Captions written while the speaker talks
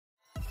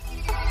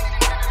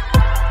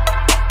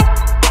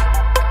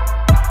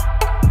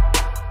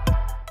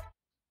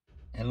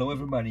Hello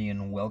everybody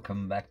and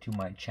welcome back to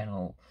my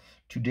channel.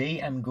 Today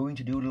I'm going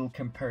to do a little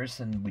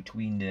comparison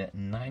between the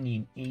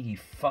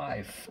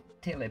 1985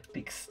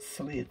 Telepix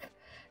Slithe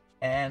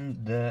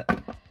and the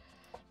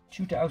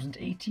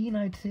 2018,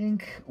 I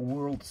think,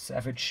 World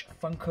Savage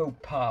Funko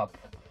Pop.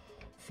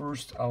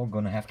 First I'm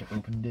gonna have to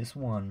open this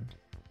one.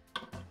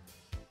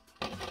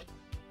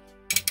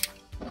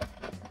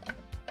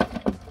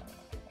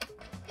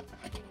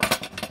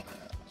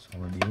 It's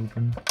already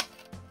open.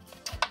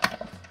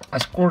 I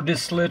scored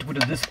this Slithe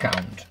with a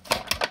discount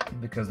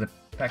because the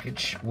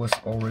package was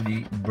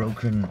already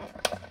broken,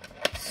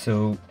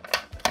 so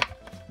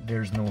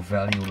there's no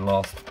value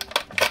lost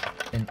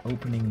in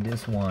opening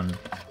this one.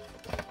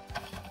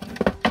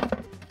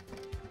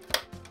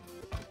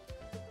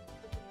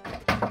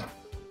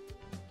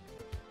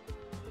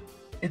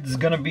 It's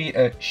gonna be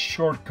a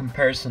short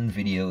comparison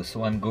video,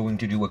 so I'm going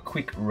to do a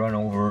quick run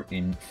over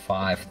in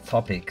 5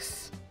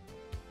 topics.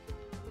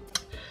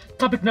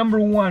 Topic number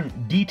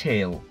 1,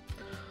 detail.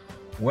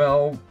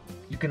 Well,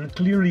 you can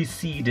clearly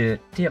see the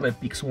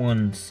Telepix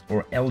ones,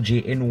 or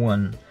LJN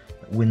one,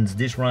 that wins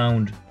this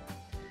round.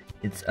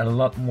 It's a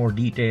lot more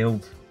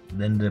detailed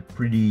than the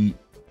pretty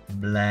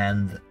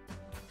bland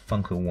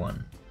Funko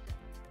one.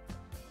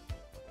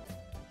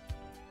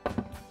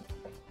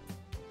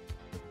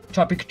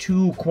 Topic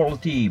 2,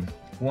 quality.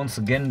 Once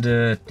again,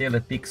 the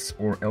Telepix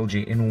or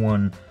LJN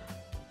one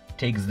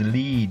takes the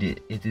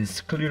lead. It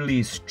is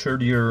clearly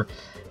sturdier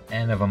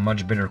and of a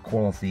much better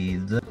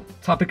quality.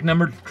 Topic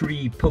number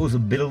 3,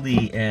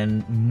 posability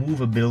and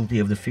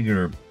movability of the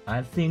figure.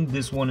 I think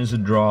this one is a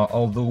draw,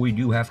 although we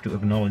do have to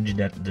acknowledge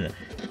that the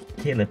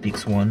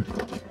Telepix one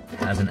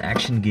has an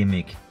action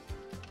gimmick.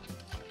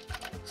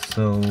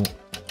 So,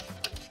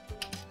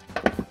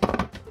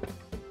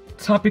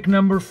 topic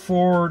number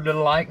 4, the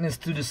likeness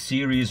to the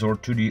series or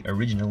to the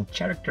original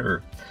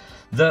character.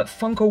 The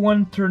Funko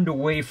one turned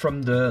away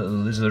from the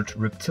lizard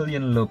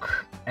reptilian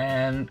look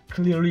and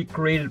clearly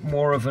created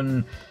more of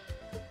an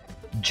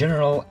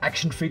general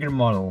action figure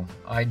model.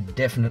 I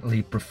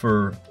definitely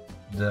prefer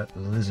the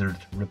lizard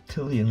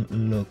reptilian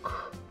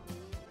look.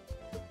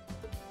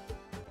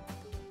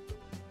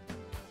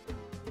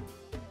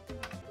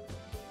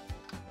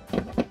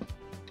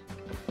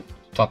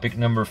 Topic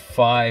number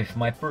 5,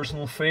 my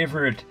personal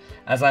favorite.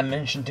 As I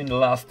mentioned in the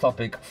last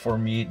topic, for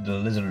me the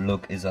lizard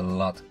look is a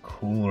lot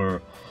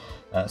cooler.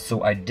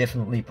 So I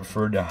definitely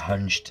prefer the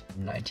hunched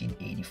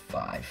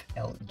 1985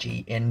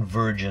 LJN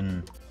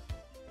version.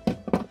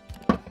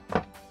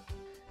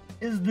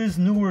 Is this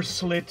newer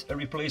Slithe a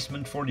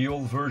replacement for the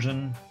old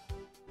version?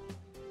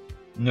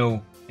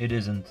 No, it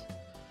isn't.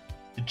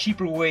 The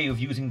cheaper way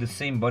of using the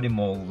same body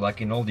mold,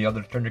 like in all the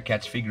other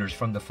Thundercats figures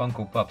from the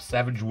Funko Pop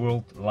Savage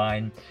World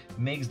line,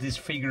 makes this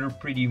figure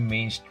pretty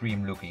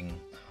mainstream looking,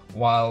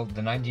 while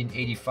the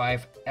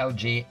 1985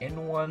 LJN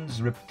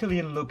one's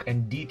reptilian look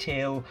and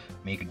detail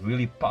make it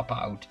really pop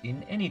out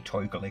in any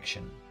toy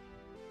collection.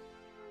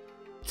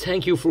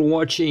 Thank you for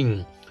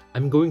watching.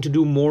 I'm going to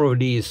do more of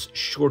these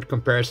short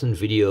comparison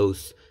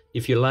videos.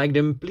 If you like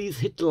them, please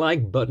hit the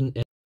like button.